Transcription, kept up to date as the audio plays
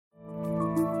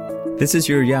This is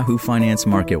your Yahoo Finance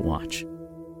Market Watch.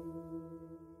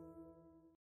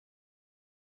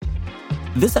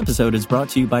 This episode is brought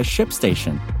to you by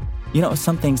ShipStation. You know,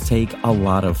 some things take a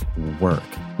lot of work,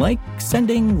 like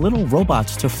sending little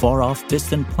robots to far-off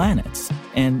distant planets.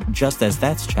 And just as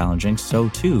that's challenging, so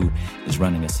too is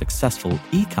running a successful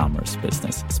e-commerce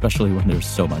business, especially when there's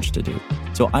so much to do.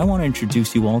 So I want to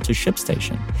introduce you all to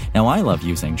ShipStation. Now, I love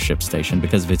using ShipStation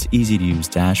because of its easy-to-use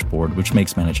dashboard, which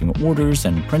makes managing orders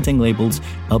and printing labels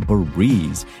a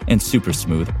breeze and super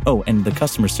smooth. Oh, and the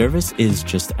customer service is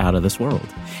just out of this world.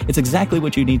 It's exactly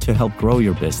what you need to help grow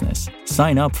your business.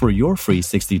 Sign up for your free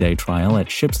 60-day trial at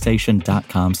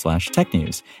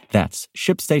shipstation.com/technews. That's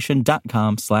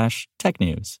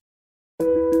shipstation.com/technews.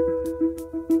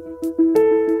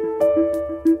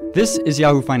 This is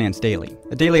Yahoo Finance Daily,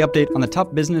 a daily update on the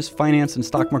top business, finance, and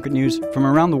stock market news from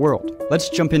around the world. Let's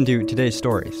jump into today's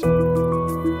stories.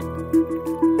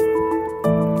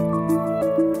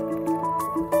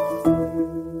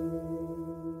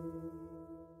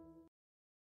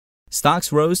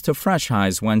 Stocks rose to fresh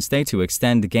highs Wednesday to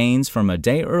extend gains from a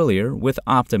day earlier, with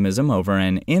optimism over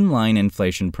an inline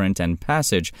inflation print and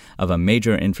passage of a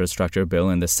major infrastructure bill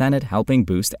in the Senate helping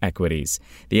boost equities.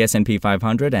 The S&P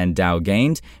 500 and Dow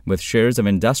gained, with shares of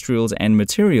industrials and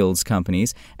materials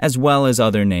companies, as well as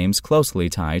other names closely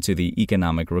tied to the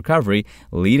economic recovery,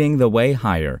 leading the way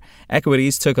higher.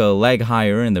 Equities took a leg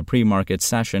higher in the pre-market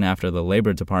session after the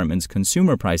Labor Department's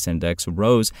Consumer Price Index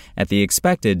rose at the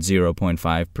expected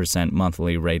 0.5%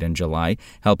 monthly rate in July,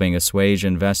 helping assuage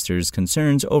investors'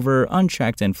 concerns over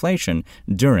unchecked inflation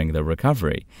during the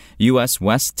recovery. U.S.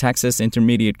 West Texas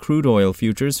Intermediate crude oil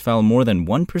futures fell more than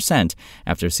 1%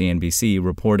 after CNBC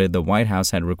reported the White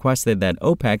House had requested that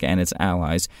OPEC and its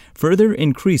allies further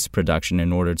increase production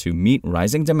in order to meet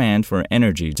rising demand for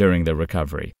energy during the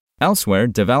recovery. Elsewhere,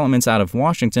 developments out of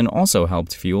Washington also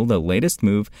helped fuel the latest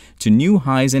move to new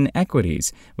highs in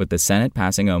equities, with the Senate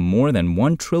passing a more than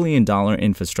 $1 trillion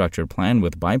infrastructure plan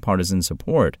with bipartisan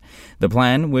support. The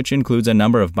plan, which includes a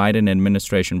number of Biden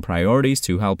administration priorities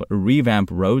to help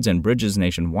revamp roads and bridges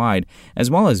nationwide,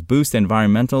 as well as boost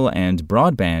environmental and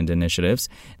broadband initiatives,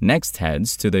 next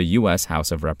heads to the U.S.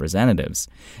 House of Representatives.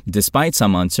 Despite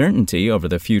some uncertainty over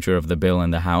the future of the bill in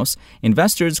the House,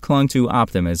 investors clung to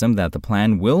optimism that the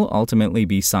plan will ultimately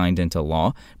be signed into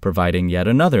law, providing yet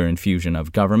another infusion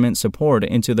of government support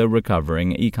into the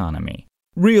recovering economy.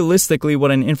 Realistically, what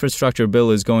an infrastructure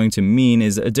bill is going to mean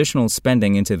is additional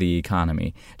spending into the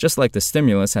economy. Just like the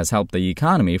stimulus has helped the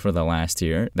economy for the last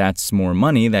year, that's more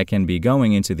money that can be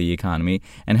going into the economy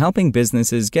and helping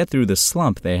businesses get through the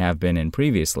slump they have been in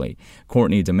previously.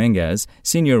 Courtney Dominguez,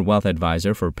 senior wealth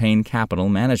advisor for Payne Capital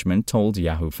Management, told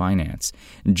Yahoo Finance.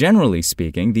 Generally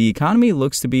speaking, the economy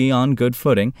looks to be on good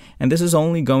footing, and this is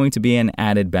only going to be an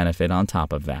added benefit on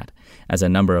top of that. As a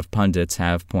number of pundits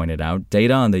have pointed out,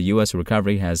 data on the U.S. recovery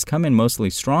has come in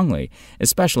mostly strongly,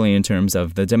 especially in terms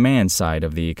of the demand side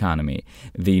of the economy.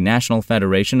 The National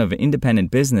Federation of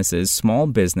Independent Businesses Small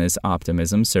Business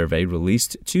Optimism Survey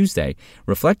released Tuesday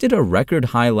reflected a record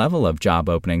high level of job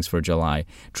openings for July,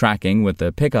 tracking with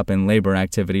the pickup in labor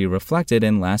activity reflected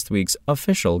in last week's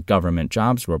official government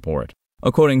jobs report.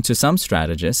 According to some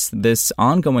strategists, this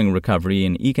ongoing recovery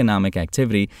in economic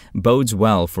activity bodes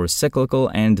well for cyclical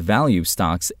and value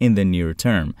stocks in the near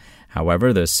term.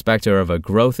 However, the specter of a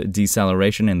growth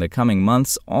deceleration in the coming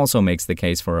months also makes the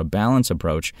case for a balanced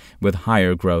approach with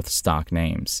higher growth stock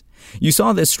names. You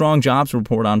saw this strong jobs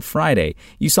report on Friday.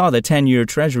 You saw the 10-year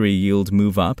Treasury yield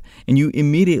move up, and you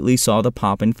immediately saw the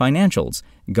pop in financials.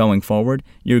 Going forward,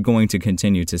 you're going to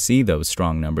continue to see those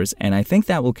strong numbers, and I think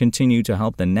that will continue to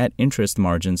help the net interest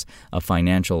margins of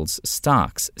financials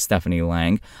stocks, Stephanie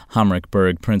Lang, Homrich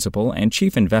Berg Principal and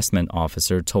Chief Investment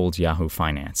Officer, told Yahoo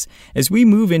Finance. As we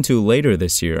move into later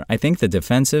this year, I think the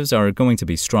defensives are going to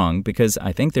be strong because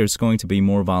I think there's going to be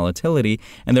more volatility,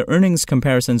 and the earnings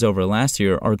comparisons over last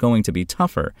year are going to be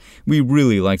tougher. We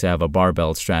really like to have a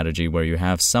barbell strategy where you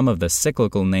have some of the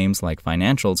cyclical names like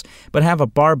financials, but have a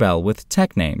barbell with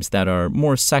tech names that are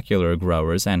more secular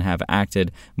growers and have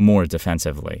acted more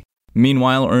defensively.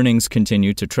 Meanwhile, earnings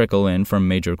continue to trickle in from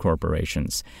major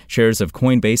corporations. Shares of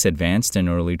Coinbase advanced in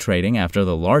early trading after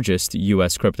the largest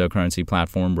U.S. cryptocurrency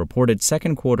platform reported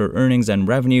second-quarter earnings and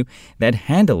revenue that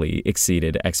handily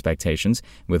exceeded expectations,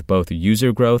 with both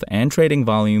user growth and trading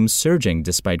volumes surging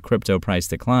despite crypto price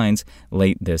declines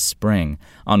late this spring.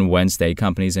 On Wednesday,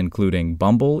 companies including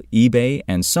Bumble, eBay,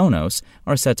 and Sonos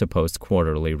are set to post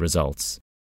quarterly results.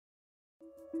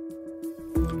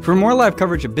 For more live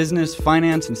coverage of business,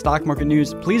 finance, and stock market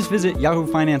news, please visit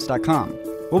yahoofinance.com.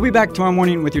 We'll be back tomorrow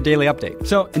morning with your daily update.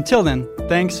 So until then,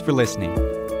 thanks for listening.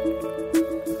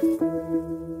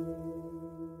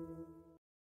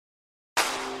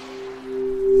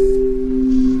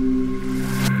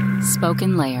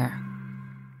 spoken layer.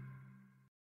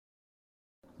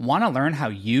 Want to learn how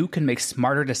you can make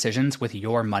smarter decisions with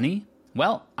your money?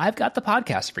 Well, I've got the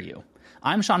podcast for you.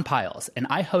 I'm Sean Piles, and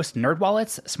I host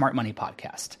NerdWallet's Smart Money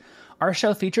Podcast. Our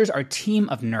show features our team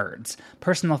of nerds,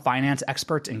 personal finance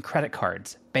experts in credit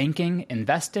cards, banking,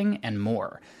 investing, and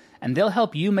more. And they'll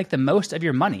help you make the most of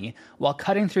your money while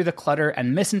cutting through the clutter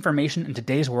and misinformation in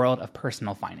today's world of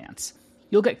personal finance.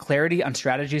 You'll get clarity on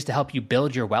strategies to help you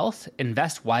build your wealth,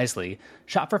 invest wisely,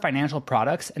 shop for financial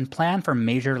products, and plan for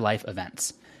major life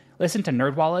events. Listen to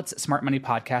NerdWallet's Smart Money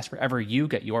Podcast wherever you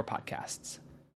get your podcasts.